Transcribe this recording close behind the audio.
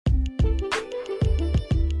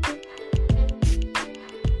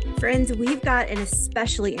Friends, we've got an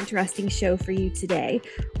especially interesting show for you today,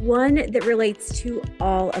 one that relates to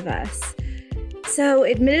all of us. So,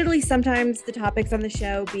 admittedly, sometimes the topics on the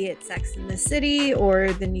show, be it Sex in the City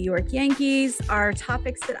or the New York Yankees, are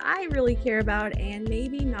topics that I really care about and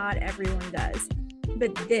maybe not everyone does.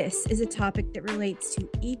 But this is a topic that relates to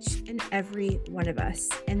each and every one of us,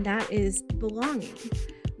 and that is belonging.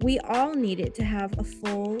 We all need it to have a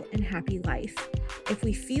full and happy life. If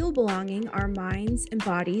we feel belonging, our minds and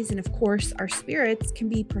bodies, and of course our spirits, can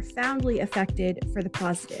be profoundly affected for the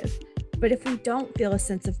positive. But if we don't feel a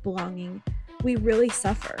sense of belonging, we really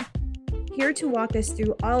suffer. Here to walk us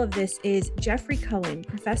through all of this is Jeffrey Cohen,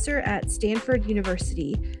 professor at Stanford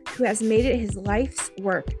University, who has made it his life's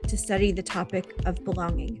work to study the topic of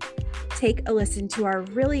belonging. Take a listen to our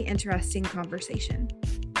really interesting conversation.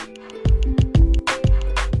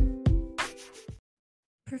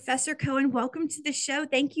 Professor Cohen, welcome to the show.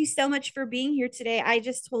 Thank you so much for being here today. I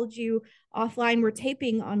just told you offline we're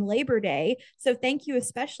taping on Labor Day, so thank you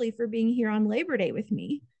especially for being here on Labor Day with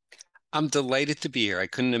me. I'm delighted to be here. I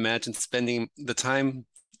couldn't imagine spending the time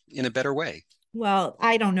in a better way. Well,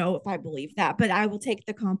 I don't know if I believe that, but I will take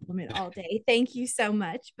the compliment all day. Thank you so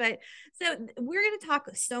much. But so we're going to talk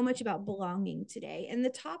so much about belonging today. And the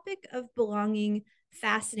topic of belonging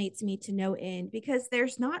fascinates me to no end because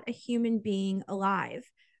there's not a human being alive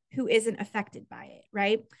who isn't affected by it,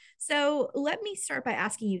 right? So let me start by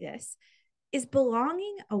asking you this. Is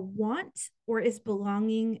belonging a want or is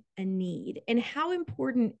belonging a need? And how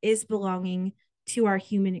important is belonging to our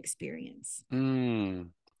human experience? Well,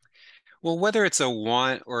 whether it's a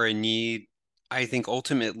want or a need, I think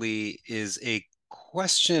ultimately is a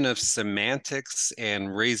question of semantics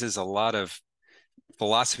and raises a lot of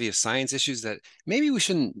philosophy of science issues that maybe we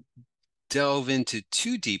shouldn't delve into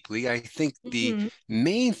too deeply. I think the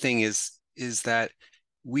main thing is that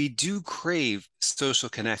we do crave social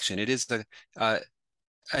connection. It is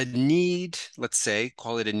a need, let's say,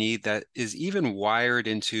 call it a need that is even wired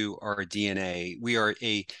into our DNA. We are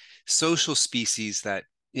a social species that,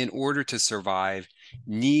 in order to survive,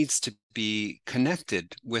 needs to be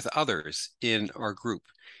connected with others in our group.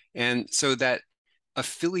 And so that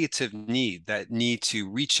affiliative need, that need to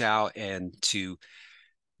reach out and to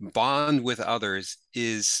bond with others,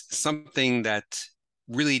 is something that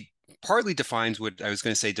really partly defines what I was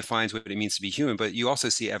going to say, defines what it means to be human, but you also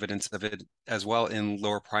see evidence of it as well in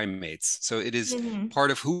lower primates. So it is part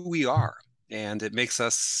of who we are, and it gives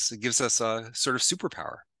us a sort of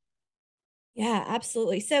superpower. Yeah,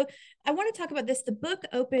 absolutely. So I want to talk about this. The book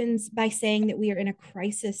opens by saying that we are in a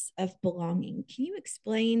crisis of belonging. Can you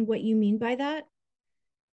explain what you mean by that?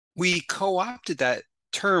 We co-opted that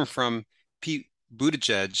term from Pete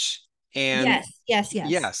Buttigieg, and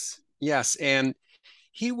yes, and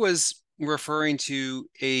he was referring to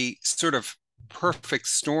a sort of perfect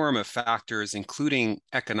storm of factors, including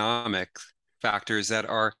economic factors, that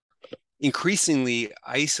are increasingly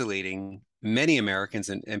isolating many Americans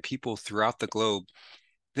and people throughout the globe.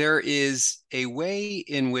 There is a way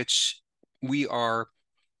in which we are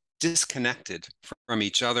disconnected from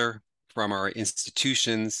each other, from our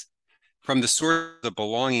institutions, from the sort of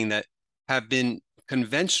belonging that have been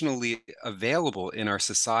conventionally available in our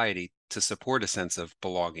society to support a sense of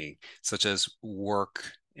belonging, such as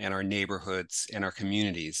work and our neighborhoods and our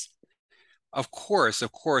communities. Of course,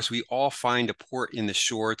 we all find a port in the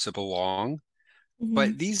shore to belong,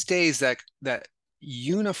 but these days that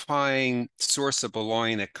unifying source of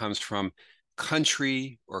belonging that comes from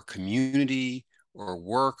country or community or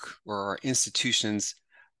work or our institutions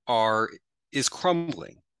is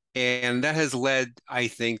crumbling. And that has led, I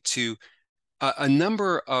think, to a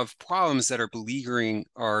number of problems that are beleaguering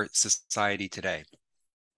our society today.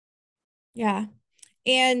 Yeah.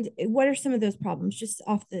 And what are some of those problems, just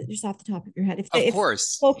off the top of your head? Of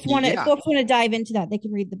course, folks want to dive into that, they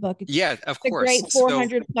can read the book. It's of a course. great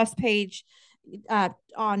 400 plus page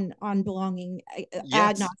on belonging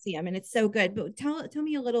ad nauseum, and it's so good. But tell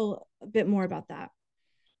me a little bit more about that.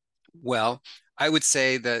 Well, I would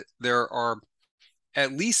say that there are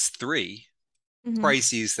at least three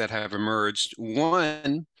crises that have emerged.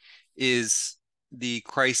 One is the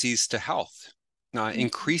crises to health.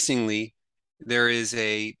 Increasingly, there is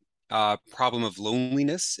a problem of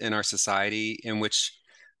loneliness in our society, in which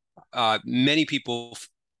many people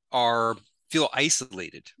feel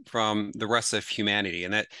isolated from the rest of humanity,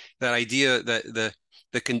 and that idea that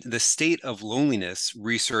the state of loneliness,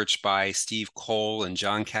 researched by Steve Cole and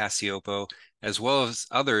John Cacioppo, as well as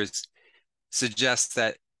others, suggests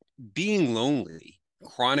that being lonely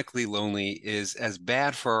chronically lonely is as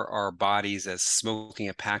bad for our bodies as smoking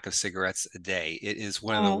a pack of cigarettes a day. It is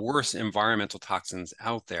one of the worst environmental toxins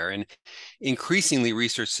out there. And increasingly,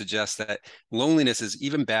 research suggests that loneliness is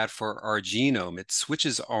even bad for our genome. It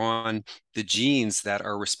switches on the genes that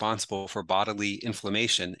are responsible for bodily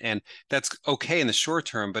inflammation. And that's okay in the short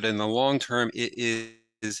term, but in the long term, it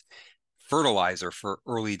is fertilizer for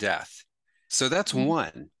early death. So that's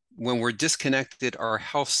one. When we're disconnected, our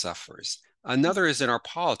health suffers. Another is in our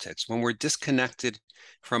politics. When we're disconnected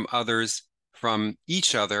from others, from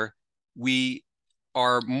each other, we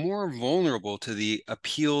are more vulnerable to the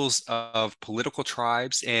appeals of political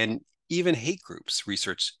tribes and even hate groups,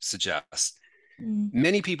 research suggests.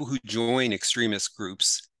 Many people who join extremist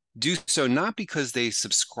groups do so not because they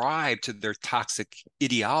subscribe to their toxic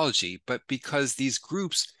ideology, but because these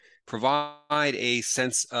groups provide a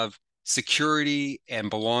sense of security and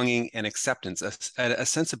belonging and acceptance, a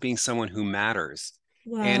sense of being someone who matters.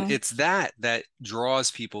 Wow. And it's that draws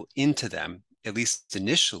people into them, at least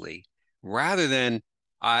initially, rather than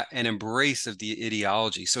an embrace of the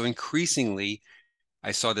ideology. So increasingly,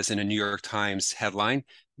 I saw this in a New York Times headline,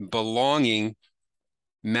 belonging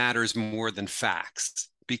matters more than facts,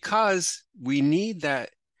 because we need that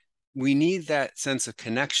sense of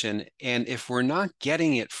connection. And if we're not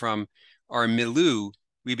getting it from our milieu,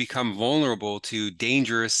 we become vulnerable to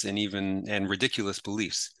dangerous and ridiculous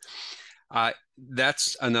beliefs.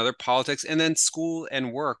 That's another politics. And then school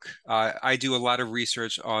and work. I do a lot of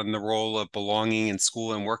research on the role of belonging in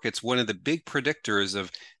school and work. It's one of the big predictors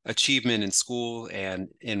of achievement in school and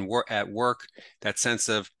at work, that sense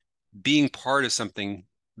of being part of something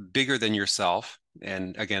bigger than yourself.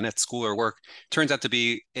 And again, at school or work, turns out to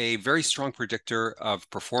be a very strong predictor of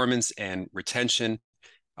performance and retention.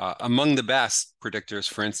 Among the best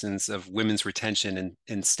predictors, for instance, of women's retention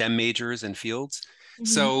in STEM majors and fields.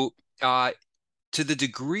 So to the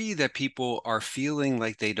degree that people are feeling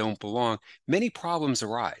like they don't belong, many problems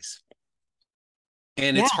arise.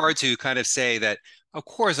 And it's hard to kind of say that, of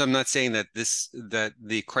course, I'm not saying that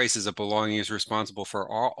the crisis of belonging is responsible for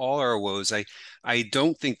all our woes. I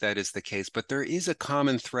don't think that is the case, but there is a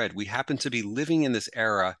common thread. We happen to be living in this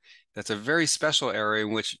era that's a very special era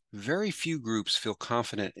in which very few groups feel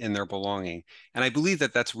confident in their belonging. And I believe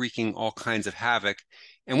that that's wreaking all kinds of havoc.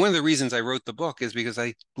 And one of the reasons I wrote the book is because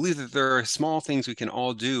I believe that there are small things we can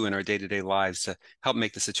all do in our day-to-day lives to help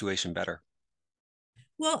make the situation better.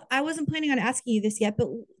 Well, I wasn't planning on asking you this yet, but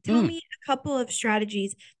tell me a couple of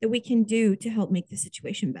strategies that we can do to help make the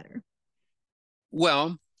situation better.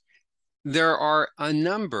 Well, there are a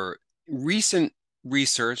number. Recent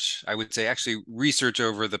research, I would say actually research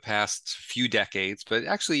over the past few decades, but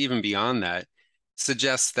actually even beyond that,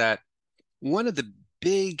 suggests that one of the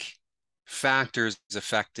big factors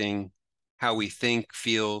affecting how we think,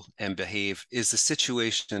 feel, and behave is the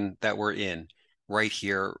situation that we're in right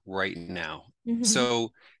here, right now.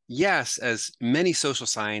 So yes, as many social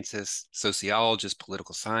scientists, sociologists,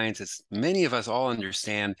 political scientists, many of us all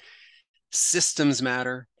understand systems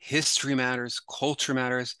matter, history matters, culture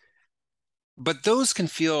matters, but those can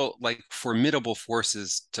feel like formidable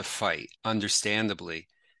forces to fight, understandably.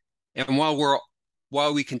 And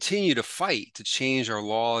while we continue to fight to change our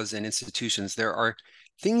laws and institutions, there are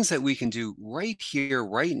things that we can do right here,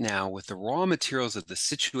 right now, with the raw materials of the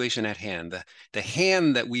situation at hand, the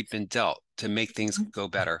hand that we've been dealt to make things go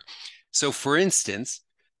better. So, for instance,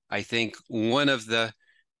 I think one of the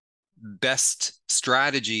best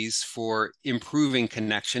strategies for improving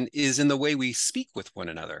connection is in the way we speak with one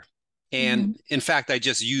another. And in fact, I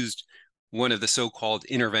just used one of the so-called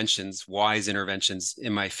interventions, wise interventions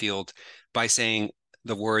in my field, by saying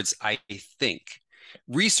the words, I think.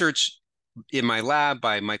 Research in my lab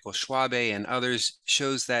by Michael Schwabe and others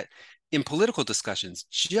shows that in political discussions,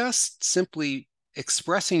 just simply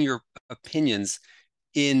expressing your opinions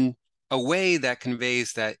in a way that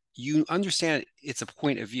conveys that you understand it's a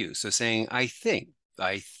point of view. So saying, I think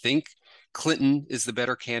Clinton is the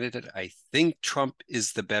better candidate. I think Trump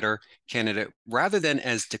is the better candidate, rather than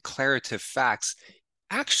as declarative facts,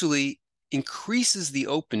 actually increases the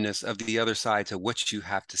openness of the other side to what you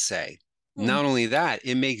have to say. Not only that,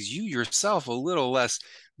 it makes you yourself a little less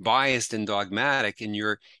biased and dogmatic in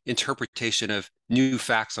your interpretation of new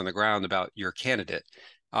facts on the ground about your candidate.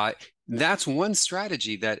 That's one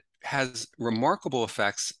strategy that has remarkable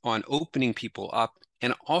effects on opening people up,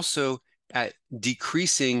 and also at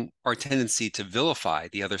decreasing our tendency to vilify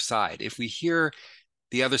the other side. If we hear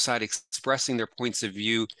the other side expressing their points of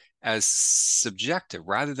view as subjective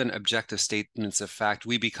rather than objective statements of fact,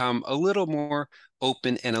 we become a little more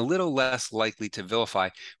open and a little less likely to vilify.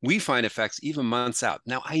 We find effects even months out.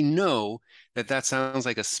 Now, I know that sounds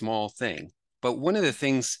like a small thing, But one of the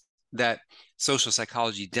things that social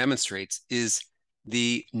psychology demonstrates is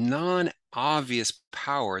the non-obvious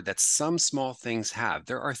power that some small things have.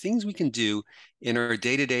 There are things we can do in our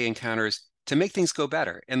day-to-day encounters to make things go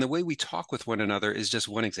better. And the way we talk with one another is just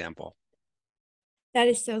one example. That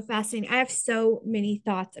is so fascinating. I have so many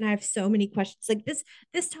thoughts and I have so many questions. Like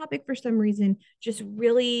this topic for some reason just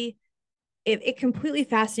really it completely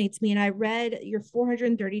fascinates me. And I read your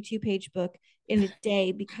 432 page book in a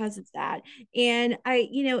day because of that. And I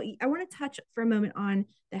want to touch for a moment on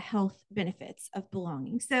the health benefits of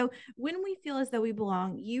belonging. So when we feel as though we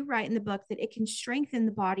belong, you write in the book that it can strengthen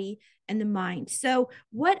the body and the mind. So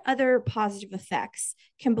what other positive effects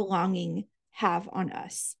can belonging have on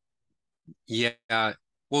us? Yeah.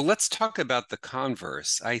 Well, let's talk about the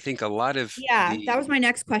converse. I think a lot of that was my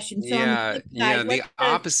next question. So on the flip side, the what's the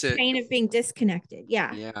opposite pain of being disconnected?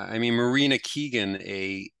 Yeah. Yeah. I mean, Marina Keegan,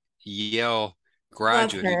 a Yale Love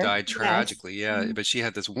graduate who her. died Yes. tragically. Yeah. But she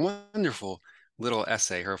had this wonderful little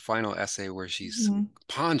essay, her final essay, where she's Mm-hmm.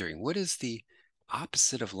 pondering what is the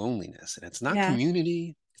opposite of loneliness? And it's not Yeah.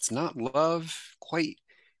 community, it's not love quite.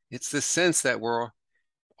 It's the sense that we're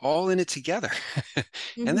all in it together.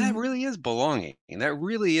 And that Mm-hmm. really is belonging. And that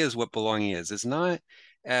really is what belonging is. It's not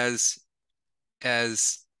as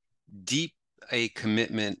as deep a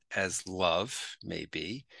commitment as love may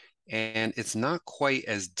be, and it's not quite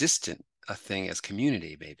as distant a thing as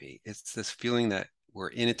community may be. It's this feeling that we're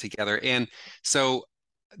in it together. And so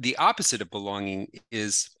the opposite of belonging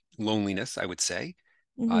is loneliness, I would say,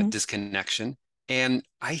 Mm-hmm. disconnection. And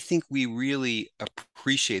I think we really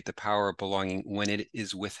appreciate the power of belonging when it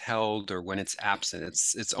is withheld or when it's absent.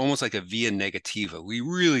 It's almost like a via negativa. We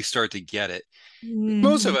really start to get it.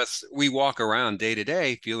 Most Mm-hmm. of us, we walk around day to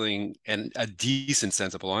day feeling a decent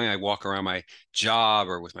sense of belonging. I walk around my job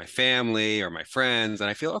or with my family or my friends, and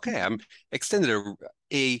I feel okay. I'm extended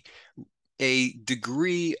a a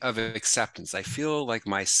degree of acceptance. I feel like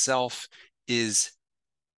myself is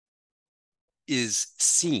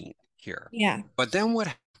seen here. Yeah. But then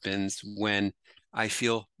what happens when I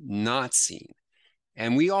feel not seen?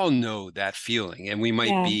 And we all know that feeling, and we might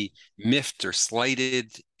Yeah. be miffed or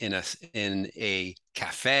slighted in a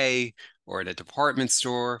cafe or at a department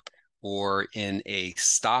store or in a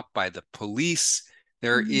stop by the police.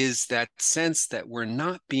 There Mm-hmm. is that sense that we're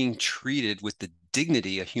not being treated with the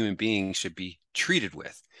dignity a human being should be treated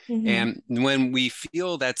with. Mm-hmm. And when we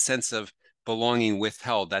feel that sense of belonging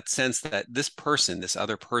withheld, that sense that this person, this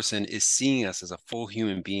other person, is seeing us as a full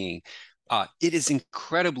human being, it is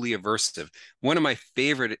incredibly aversive. One of my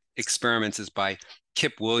favorite experiments is by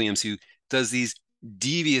Kip Williams, who does these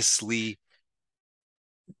deviously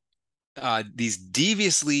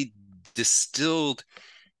distilled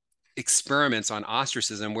experiments on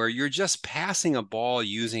ostracism, where you're just passing a ball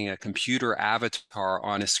using a computer avatar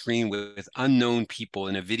on a screen with unknown people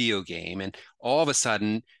in a video game, and all of a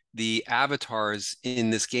sudden the avatars in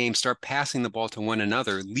this game start passing the ball to one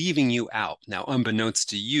another, leaving you out. Now, unbeknownst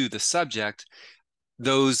to you, the subject,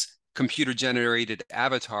 those computer generated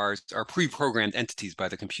avatars are pre-programmed entities by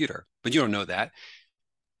the computer, but you don't know that.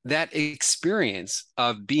 That experience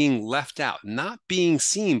of being left out, not being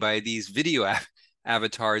seen by these video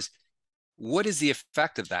avatars, what is the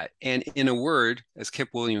effect of that? And in a word, as Kip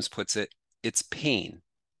Williams puts it, it's pain.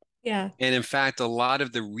 Yeah. And in fact, a lot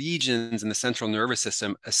of the regions in the central nervous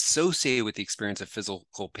system associated with the experience of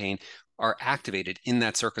physical pain are activated in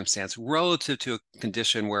that circumstance relative to a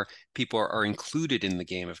condition where people are included in the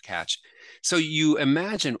game of catch. So you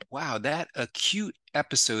imagine, wow, that acute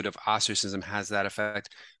episode of ostracism has that effect.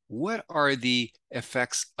 What are the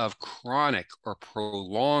effects of chronic or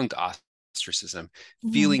prolonged ostracism,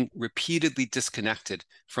 Mm-hmm. feeling repeatedly disconnected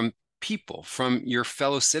from people, from your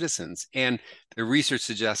fellow citizens? And the research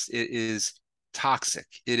suggests it is toxic.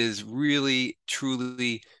 It is really,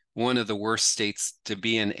 truly one of the worst states to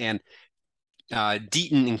be in. And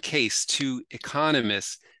Deaton and Case, two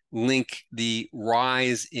economists, link the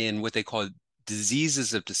rise in what they call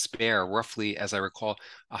diseases of despair. Roughly, as I recall,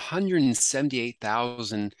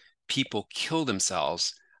 178,000 people kill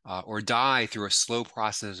themselves or die through a slow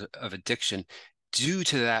process of addiction due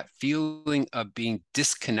to that feeling of being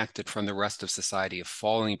disconnected from the rest of society, of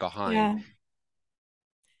falling behind. Yeah.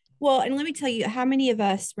 Well, and let me tell you how many of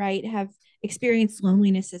us, right, have experienced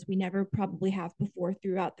loneliness as we never probably have before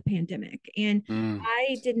throughout the pandemic. And Mm.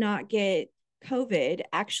 I did not get COVID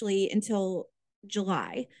actually until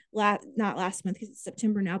July, not last month because it's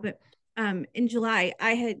September now, but in July,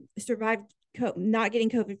 I had survived not getting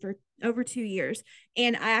COVID for over 2 years.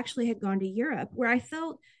 And I actually had gone to Europe where I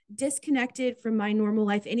felt disconnected from my normal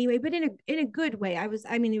life anyway, but in a good way. I was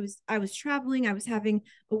traveling, I was having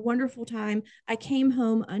a wonderful time. I came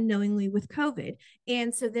home unknowingly with COVID.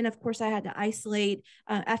 And so then of course I had to isolate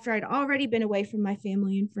after I'd already been away from my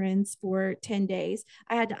family and friends for 10 days.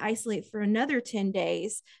 I had to isolate for another 10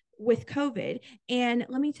 days with COVID. And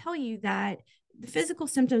let me tell you that the physical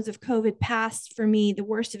symptoms of COVID passed for me, the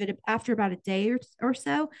worst of it, after about a day or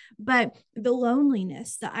so. But the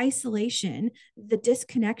loneliness, the isolation, the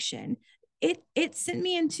disconnection, it sent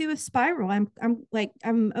me into a spiral.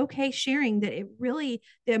 I'm okay sharing that it really,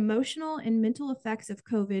 the emotional and mental effects of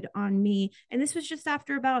COVID on me, and this was just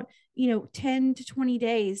after about 10 to 20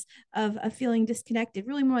 days of feeling disconnected,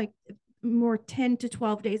 really more 10 to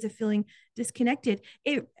 12 days of feeling disconnected.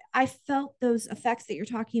 I felt those effects that you're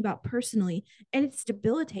talking about personally, and it's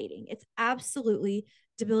debilitating. It's absolutely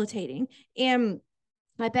debilitating. And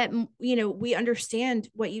I bet, we understand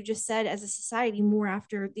what you just said as a society more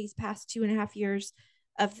after these past 2.5 years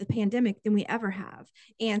of the pandemic than we ever have.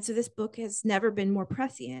 And so this book has never been more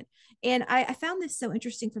prescient. And I found this so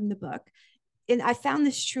interesting from the book. And I found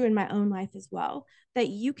this true in my own life as well, that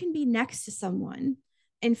you can be next to someone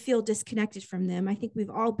and feel disconnected from them. I think we've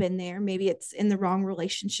all been there. Maybe it's in the wrong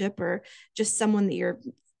relationship or just someone that you're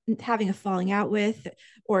having a falling out with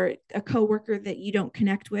or a coworker that you don't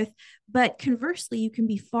connect with. But conversely, you can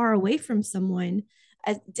be far away from someone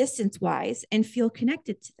distance wise and feel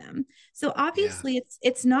connected to them. So obviously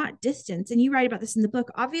it's not distance. And you write about this in the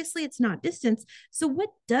book. Obviously it's not distance. So what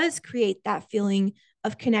does create that feeling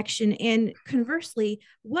of connection? And conversely,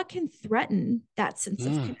 what can threaten that sense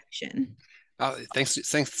of connection? Thanks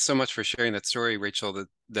so much for sharing that story, Rachel.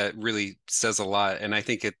 That really says a lot, and I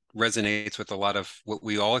think it resonates with a lot of what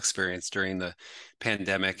we all experienced during the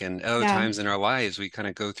pandemic and other times in our lives. We kind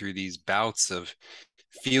of go through these bouts of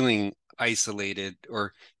feeling isolated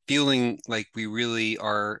or feeling like we really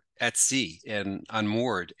are at sea and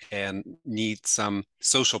unmoored and need some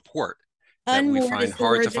social port. Unmoored is the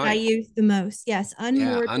word that I use the most. Yes,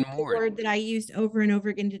 unmoored is the word that I used over and over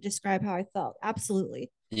again to describe how I felt.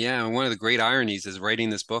 Absolutely. Yeah, and one of the great ironies is writing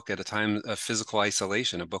this book at a time of physical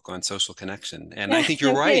isolation, a book on social connection. And I think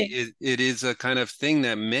you're right. It is a kind of thing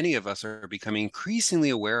that many of us are becoming increasingly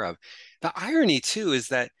aware of. The irony, too, is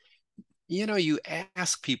that, you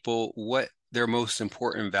ask people what their most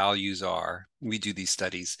important values are. We do these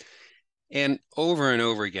studies. And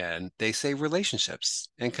over again, they say relationships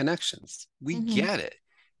and connections. We get it.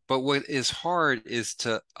 But what is hard is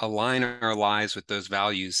to align our lives with those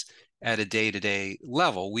values at a day-to-day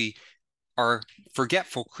level. We are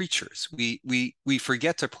forgetful creatures. We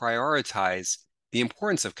forget to prioritize the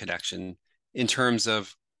importance of connection in terms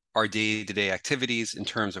of our day-to-day activities, in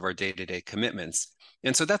terms of our day-to-day commitments.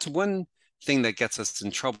 And so that's one thing that gets us in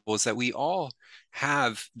trouble, is that we all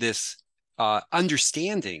have this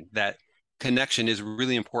understanding that connection is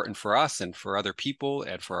really important for us and for other people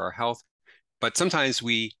and for our health. But sometimes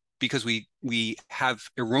because we have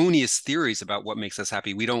erroneous theories about what makes us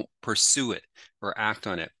happy, we don't pursue it or act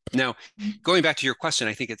on it. Now, going back to your question,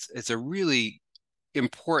 I think it's a really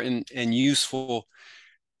important and useful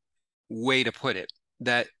way to put it,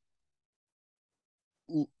 that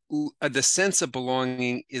the sense of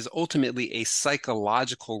belonging is ultimately a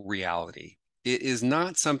psychological reality. It is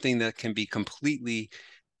not something that can be completely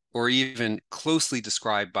or even closely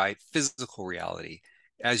described by physical reality.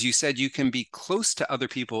 As you said, you can be close to other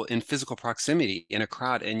people in physical proximity in a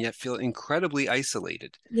crowd and yet feel incredibly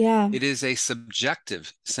isolated. Yeah. It is a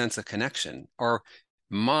subjective sense of connection. Our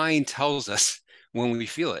mind tells us when we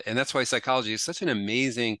feel it. And that's why psychology is such an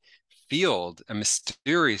amazing field, a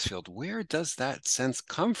mysterious field. Where does that sense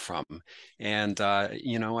come from? And,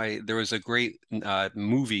 there was a great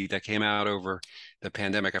movie that came out over the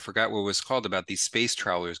pandemic. I forgot what it was called, about these space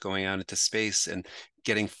travelers going out into space and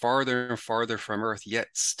getting farther and farther from Earth, yet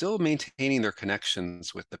still maintaining their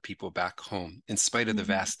connections with the people back home in spite of the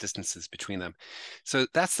vast distances between them. So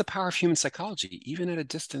that's the power of human psychology. Even at a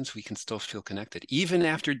distance, we can still feel connected. Even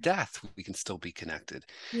after death, we can still be connected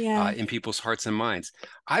in people's hearts and minds.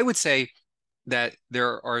 I would say that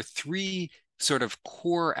there are three sort of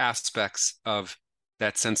core aspects of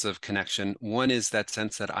that sense of connection. One is that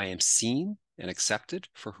sense that I am seen and accepted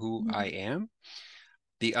for who I am.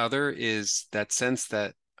 The other is that sense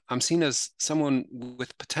that I'm seen as someone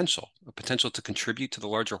with potential, a potential to contribute to the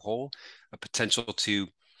larger whole, a potential to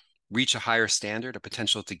reach a higher standard, a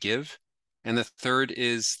potential to give. And the third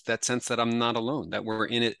is that sense that I'm not alone, that we're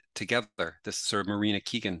in it together. This sort of Marina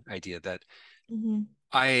Keegan idea that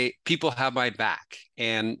people have my back.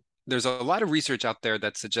 And there's a lot of research out there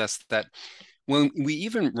that suggests that when we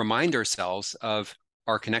even remind ourselves of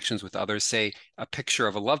our connections with others, say a picture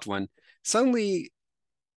of a loved one, suddenly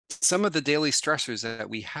some of the daily stressors that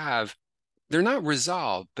we have, they're not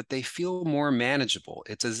resolved, but they feel more manageable.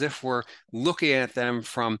 It's as if we're looking at them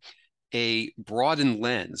from a broadened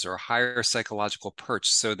lens or a higher psychological perch,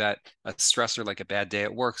 so that a stressor like a bad day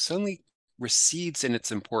at work suddenly recedes in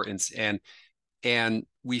its importance, and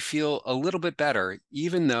we feel a little bit better,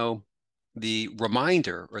 even though the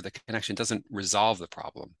reminder or the connection doesn't resolve the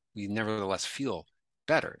problem. We nevertheless feel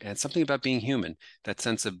better. And it's something about being human, that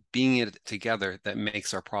sense of being it together, that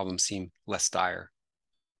makes our problem seem less dire.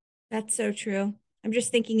 That's so true. I'm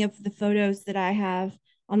just thinking of the photos that I have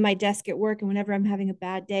on my desk at work, and whenever I'm having a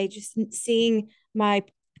bad day, just seeing my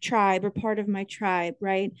tribe or part of my tribe,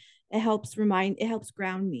 right? It helps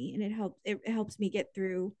ground me, and it helps me get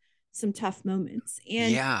through some tough moments.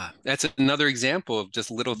 And yeah, that's another example of just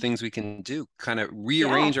little things we can do, kind of yeah.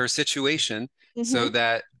 rearrange our situation so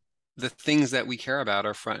that the things that we care about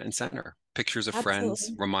are front and center. Pictures of friends,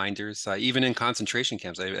 Absolutely. reminders, even in concentration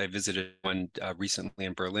camps. I visited one recently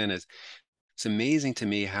in Berlin. It's amazing to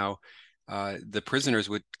me how the prisoners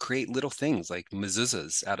would create little things like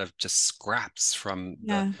mezuzahs out of just scraps from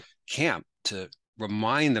the camp to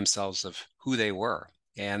remind themselves of who they were.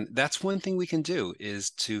 And that's one thing we can do,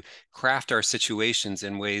 is to craft our situations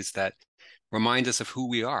in ways that remind us of who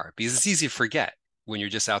we are, because it's easy to forget when you're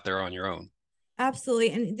just out there on your own.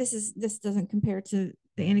 Absolutely. And this doesn't compare to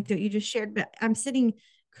the anecdote you just shared, but I'm sitting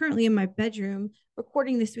currently in my bedroom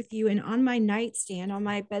recording this with you, and on my nightstand on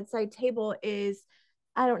my bedside table is,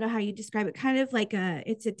 I don't know how you describe it, kind of like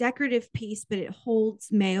it's a decorative piece, but it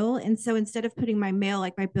holds mail. And so instead of putting my mail,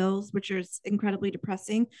 like my bills, which are incredibly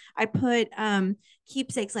depressing, I put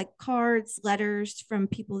keepsakes like cards, letters from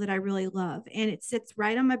people that I really love. And it sits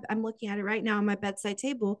right on I'm looking at it right now on my bedside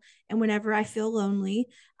table. And whenever I feel lonely,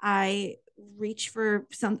 I reach for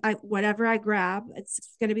whatever I grab,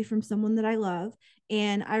 it's going to be from someone that I love.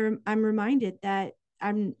 And I'm reminded that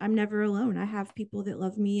I'm never alone. I have people that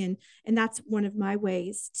love me, and that's one of my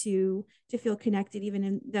ways to feel connected,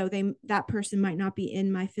 even though that person might not be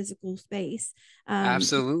in my physical space.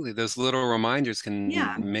 Absolutely. Those little reminders can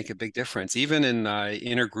Yeah. make a big difference. Even in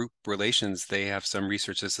intergroup relations, they have some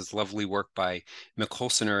research. This is lovely work by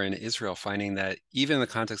Mikholsoner in Israel, finding that even in the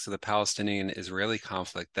context of the Palestinian-Israeli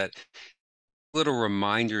conflict, that little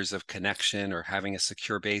reminders of connection or having a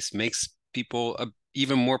secure base makes people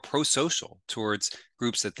even more pro-social towards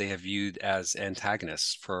groups that they have viewed as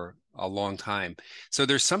antagonists for a long time. So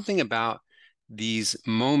there's something about these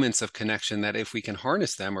moments of connection that, if we can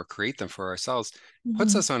harness them or create them for ourselves,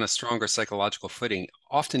 puts us on a stronger psychological footing,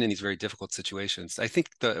 often in these very difficult situations. I think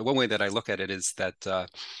the one way that I look at it is that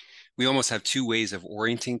we almost have two ways of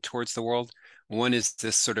orienting towards the world. One is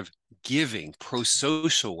this sort of giving,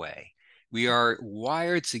 pro-social way. We are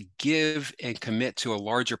wired to give and commit to a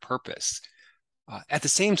larger purpose. At the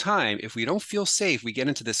same time, if we don't feel safe, we get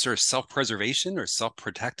into this sort of self-preservation or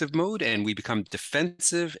self-protective mode, and we become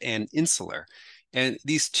defensive and insular. And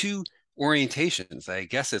these two orientations, I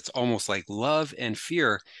guess it's almost like love and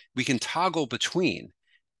fear, we can toggle between.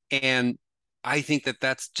 And I think that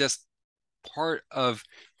that's just part of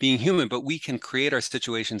being human, but we can create our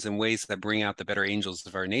situations in ways that bring out the better angels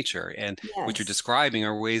of our nature. And what you're describing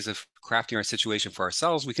are ways of crafting our situation for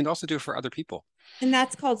ourselves. We can also do it for other people. And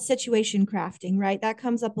that's called situation crafting, right? That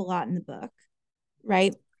comes up a lot in the book,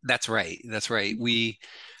 right? That's right. That's right. The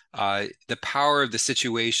power of the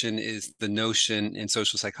situation is the notion in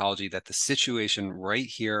social psychology that the situation right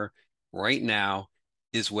here, right now,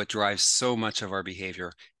 is what drives so much of our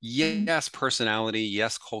behavior. Yes, personality,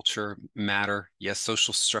 yes, culture matter, yes,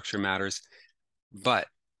 social structure matters, but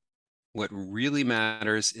what really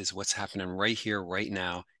matters is what's happening right here, right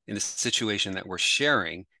now, in the situation that we're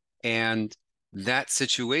sharing. And that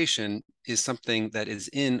situation is something that is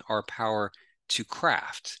in our power to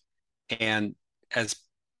craft. And as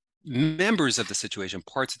members of the situation,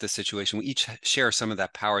 parts of the situation, we each share some of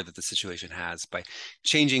that power that the situation has by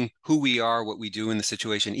changing who we are, what we do in the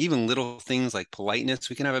situation. Even little things like politeness,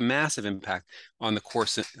 we can have a massive impact on the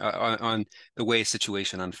course, on the way a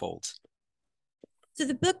situation unfolds. So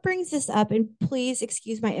the book brings this up, and please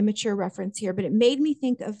excuse my immature reference here, but it made me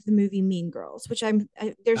think of the movie Mean Girls, which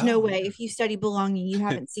there's no way, if you study belonging, you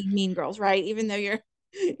haven't seen Mean Girls, right? Even though you're,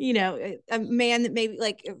 a man that maybe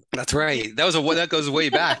like. That's right. That goes way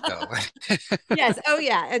back though. Yes. Oh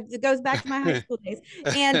yeah. It goes back to my high school days.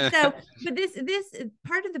 And so, but this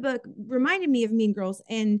part of the book reminded me of Mean Girls,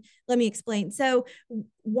 and let me explain. So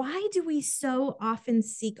why do we so often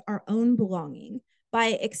seek our own belonging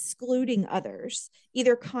by excluding others,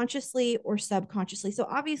 either consciously or subconsciously. So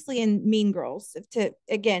obviously in Mean Girls, to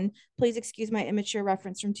again, please excuse my immature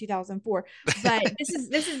reference from 2004, but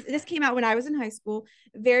this came out when I was in high school.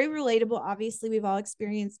 Very relatable. Obviously, we've all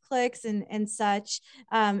experienced cliques and such,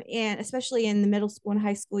 and especially in the middle school and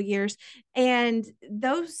high school years. And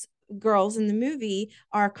those girls in the movie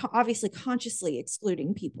are obviously consciously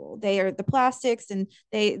excluding people. They are the plastics, and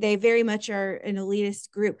they very much are an elitist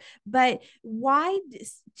group. But why?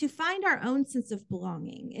 To find our own sense of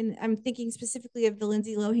belonging, and I'm thinking specifically of the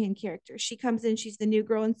Lindsay Lohan character. She comes in, she's the new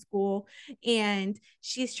girl in school, and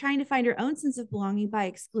she's trying to find her own sense of belonging by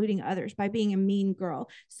excluding others, by being a mean girl.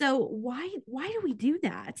 So why do we do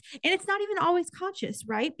that? And it's not even always conscious,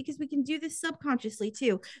 right? Because we can do this subconsciously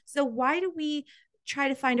too. So why do we try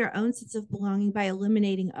to find our own sense of belonging by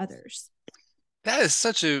eliminating others? That is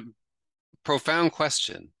such a profound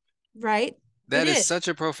question. Right? That is such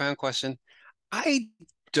a profound question. I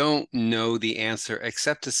don't know the answer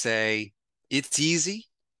except to say it's easy.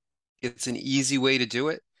 It's an easy way to do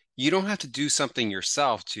it. You don't have to do something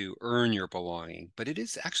yourself to earn your belonging, but it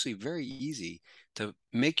is actually very easy to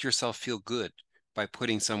make yourself feel good by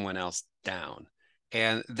putting someone else down.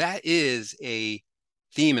 And that is a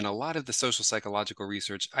theme in a lot of the social psychological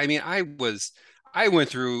research. I mean, I went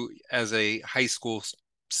through as a high school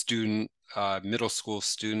student, middle school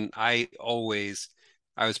student. I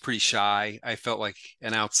was pretty shy. I felt like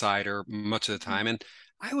an outsider much of the time. And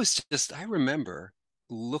I remember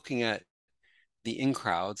looking at the in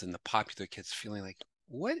crowds and the popular kids feeling like,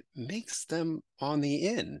 what makes them on the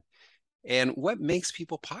in? And what makes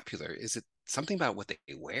people popular? Is it something about what they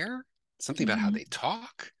wear? Something about how they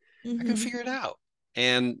talk? I can figure it out.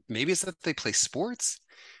 And maybe it's that they play sports.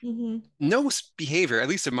 No behavior, at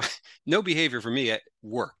least no behavior for me, it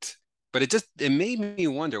worked. But it made me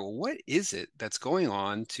wonder, what is it that's going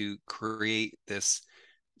on to create this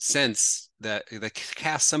sense that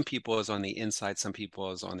casts some people as on the inside, some people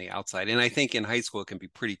as on the outside. And I think in high school it can be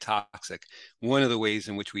pretty toxic. One of the ways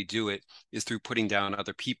in which we do it is through putting down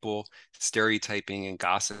other people, stereotyping and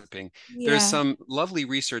gossiping. Yeah. There's some lovely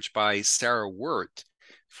research by Sarah Wirt,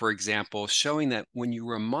 for example, showing that when you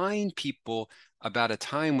remind people about a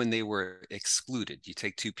time when they were excluded, you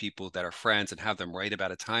take two people that are friends and have them write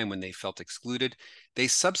about a time when they felt excluded, they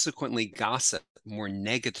subsequently gossip more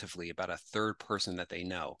negatively about a third person that they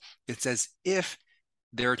know. It's as if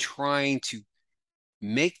they're trying to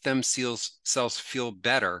make themselves feel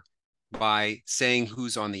better by saying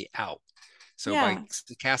who's on the out. So by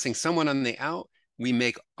casting someone on the out, we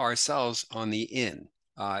make ourselves on the in.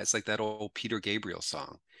 It's like that old Peter Gabriel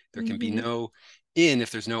song. There can be no in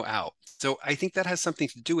if there's no out. So I think that has something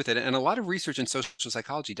to do with it. And a lot of research in social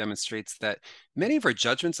psychology demonstrates that many of our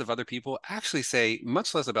judgments of other people actually say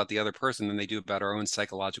much less about the other person than they do about our own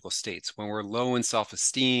psychological states. When we're low in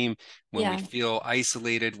self-esteem, when we feel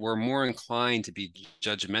isolated, we're more inclined to be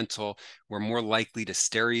judgmental. We're more likely to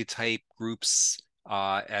stereotype groups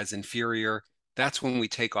as inferior. That's when we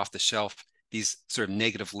take off the shelf these sort of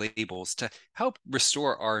negative labels to help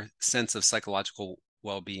restore our sense of psychological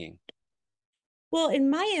well-being. Well, in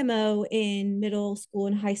my MO in middle school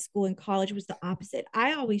and high school and college was the opposite.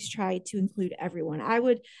 I always tried to include everyone. I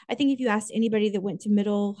think if you asked anybody that went to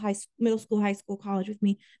middle school, high school, college with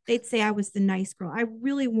me, they'd say I was the nice girl. I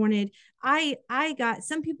really wanted, I got,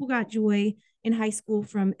 some people got joy in high school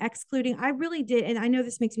from excluding. I really did. And I know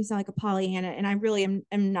this makes me sound like a Pollyanna, and I really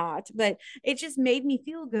am not, but it just made me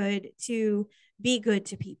feel good to be good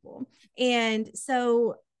to people. And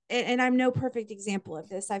so, and I'm no perfect example of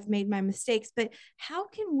this. I've made my mistakes, but how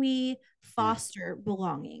can we foster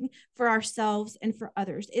belonging for ourselves and for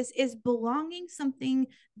others? Is belonging something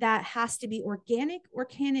that has to be organic, or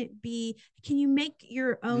can you make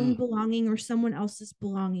your own belonging or someone else's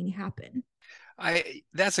belonging happen?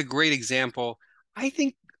 That's a great example. I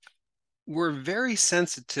think we're very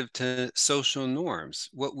sensitive to social norms.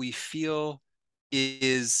 What we feel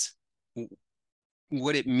is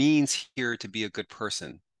what it means here to be a good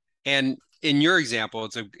person. And in your example,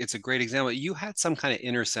 it's a great example. You had some kind of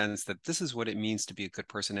inner sense that this is what it means to be a good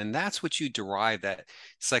person. And that's what you derive that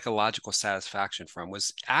psychological satisfaction from,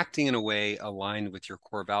 was acting in a way aligned with your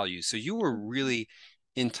core values. So you were really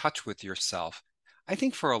in touch with yourself. I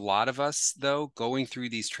think for a lot of us, though, going through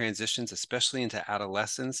these transitions, especially into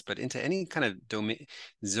adolescence, but into any kind of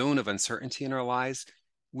zone of uncertainty in our lives,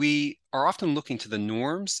 we are often looking to the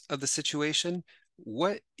norms of the situation.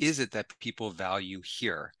 What is it that people value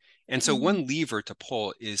here? And so one lever to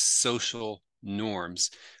pull is social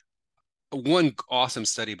norms. One awesome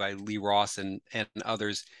study by Lee Ross and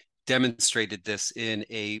others demonstrated this in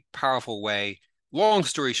a powerful way long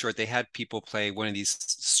story short, they had people play one of these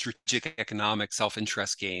strategic economic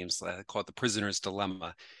self-interest games called the Prisoner's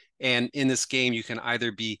Dilemma. And in this game, you can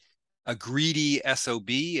either be a greedy SOB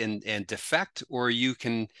and defect, or you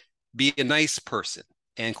can be a nice person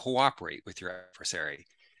and cooperate with your adversary.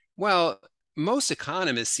 Well, most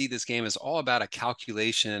economists see this game as all about a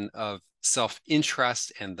calculation of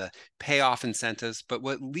self-interest and the payoff incentives. But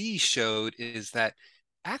what Lee showed is that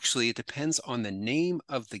actually it depends on the name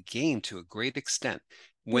of the game to a great extent.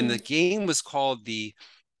 When the game was called the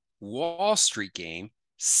Wall Street game,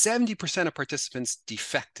 70% of participants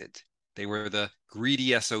defected. They were the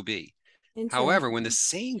greedy SOB. However, when the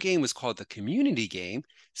same game was called the community game,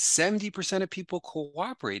 70% of people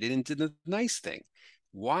cooperated and did the nice thing.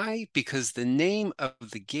 Why? Because the name of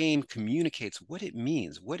the game communicates what it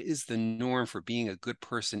means. What is the norm for being a good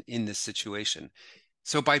person in this situation?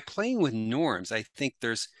 So by playing with norms, I think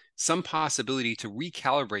there's some possibility to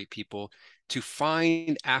recalibrate people to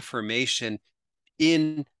find affirmation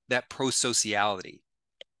in that pro-sociality.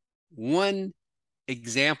 One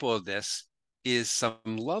example of this is some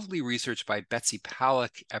lovely research by Betsy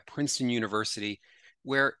Paluck at Princeton University,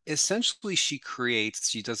 where essentially she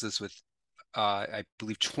does this with, I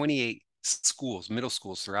believe, 28 schools, middle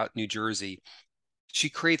schools throughout New Jersey. She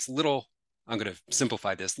creates little, I'm going to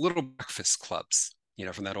simplify this, little breakfast clubs,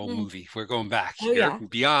 from that old movie. We're going back here,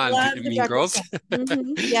 beyond Mean Girls.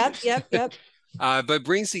 Yep. But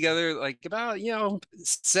brings together like about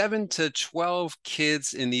 7 to 12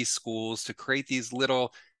 kids in these schools to create these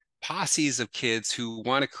little posses of kids who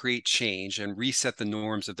want to create change and reset the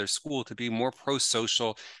norms of their school to be more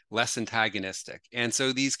pro-social, less antagonistic. And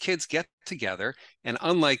so these kids get together, and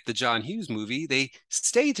unlike the John Hughes movie, they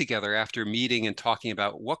stay together after meeting and talking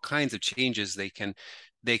about what kinds of changes they can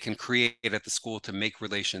create at the school to make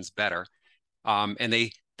relations better. And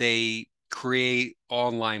they create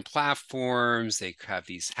online platforms. They have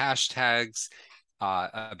these hashtags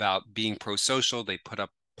about being pro-social. They put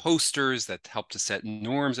up posters that help to set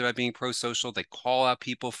norms about being pro-social. They call out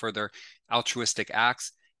people for their altruistic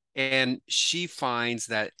acts. And she finds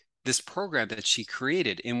that this program that she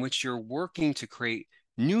created, in which you're working to create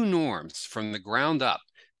new norms from the ground up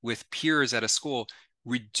with peers at a school,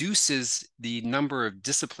 reduces the number of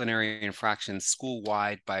disciplinary infractions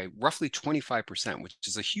school-wide by roughly 25%, which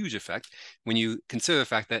is a huge effect when you consider the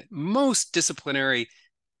fact that most disciplinary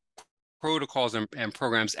protocols and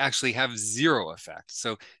programs actually have zero effect.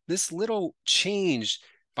 So this little change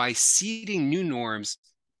by seeding new norms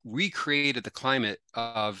recreated the climate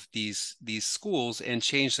of these schools and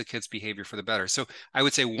changed the kids' behavior for the better. So I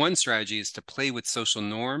would say one strategy is to play with social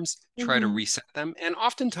norms, try to reset them. And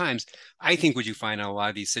oftentimes, I think what you find in a lot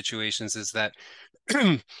of these situations is that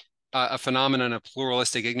a phenomenon of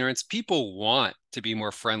pluralistic ignorance. People want to be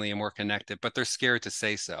more friendly and more connected, but they're scared to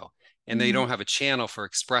say so. And they don't have a channel for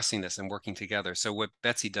expressing this and working together. So what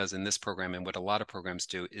Betsy does in this program, and what a lot of programs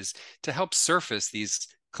do, is to help surface these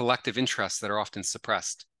collective interests that are often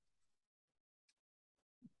suppressed.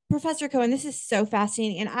 Professor Cohen, this is so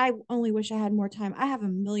fascinating, and I only wish I had more time. I have a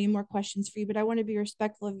million more questions for you, but I want to be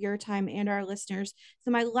respectful of your time and our listeners.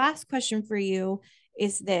 So my last question for you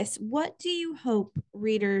is this: what do you hope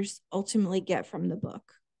readers ultimately get from the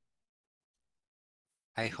book?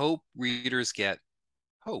 I hope readers get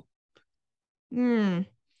hope. And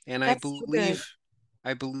I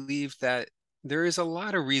believe that there is a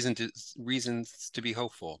lot of reasons to be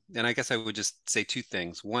hopeful. And I guess I would just say two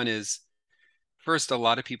things. One is, first, a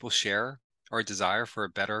lot of people share our desire for a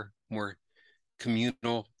better, more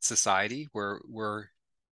communal society where we're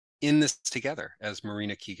in this together, as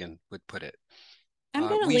Marina Keegan would put it. I'm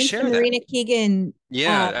going to link the Marina Keegan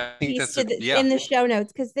piece in the show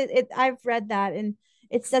notes, because I've read that, and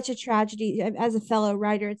it's such a tragedy. As a fellow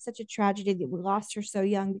writer, it's such a tragedy that we lost her so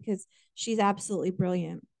young, because she's absolutely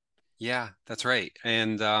brilliant. Yeah, that's right.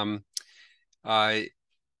 And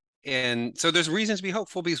so there's reasons to be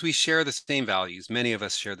hopeful because we share the same values. Many of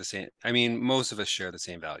us share the same. I mean, most of us share the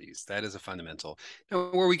same values. That is a fundamental. Now,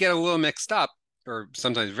 where we get a little mixed up, or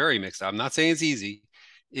sometimes very mixed up, I'm not saying it's easy,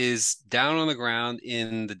 is down on the ground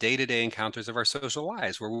in the day-to-day encounters of our social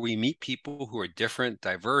lives, where we meet people who are different,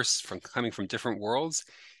 diverse, coming from different worlds.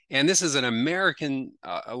 And this is an American,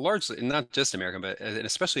 largely, not just American, but an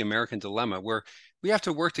especially American dilemma, where we have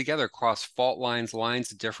to work together across fault lines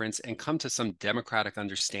of difference, and come to some democratic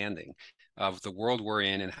understanding of the world we're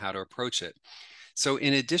in and how to approach it. So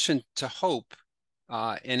in addition to hope,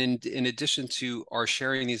 And in addition to our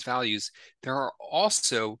sharing these values, there are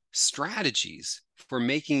also strategies for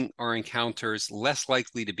making our encounters less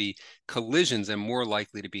likely to be collisions and more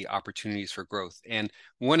likely to be opportunities for growth. And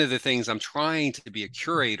one of the things I'm trying to be a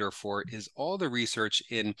curator for is all the research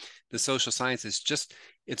in the social sciences.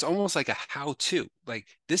 It's almost like a how-to. Like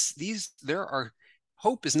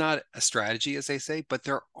hope is not a strategy, as they say, but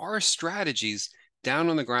there are strategies down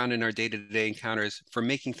on the ground in our day-to-day encounters for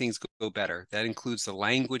making things go better. That includes the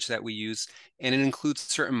language that we use, and it includes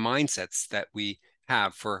certain mindsets that we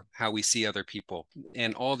have for how we see other people.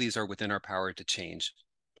 And all these are within our power to change.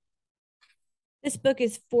 This book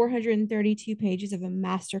is 432 pages of a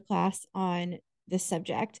masterclass on this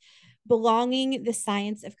subject. Belonging, the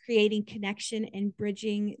Science of Creating Connection and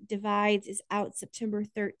Bridging Divides is out September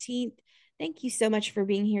 13th. Thank you so much for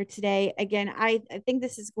being here today. Again, I think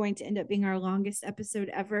this is going to end up being our longest episode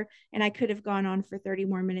ever, and I could have gone on for 30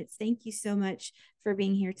 more minutes. Thank you so much for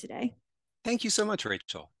being here today. Thank you so much,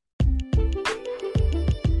 Rachel.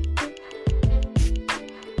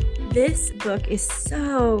 This book is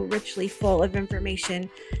so richly full of information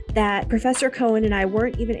that Professor Cohen and I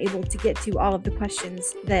weren't even able to get to all of the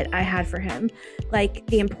questions that I had for him, like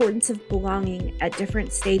the importance of belonging at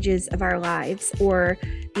different stages of our lives, or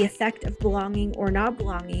the effect of belonging or not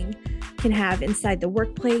belonging can have inside the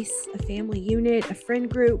workplace, a family unit, a friend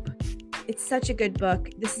group. It's such a good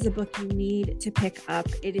book. This is a book you need to pick up.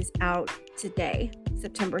 It is out today,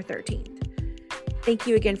 September 13th. Thank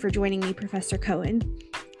you again for joining me, Professor Cohen.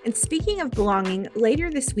 And speaking of belonging, later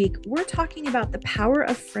this week, we're talking about the power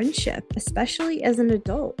of friendship, especially as an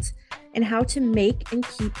adult, and how to make and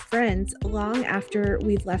keep friends long after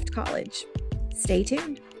we've left college. Stay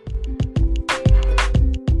tuned.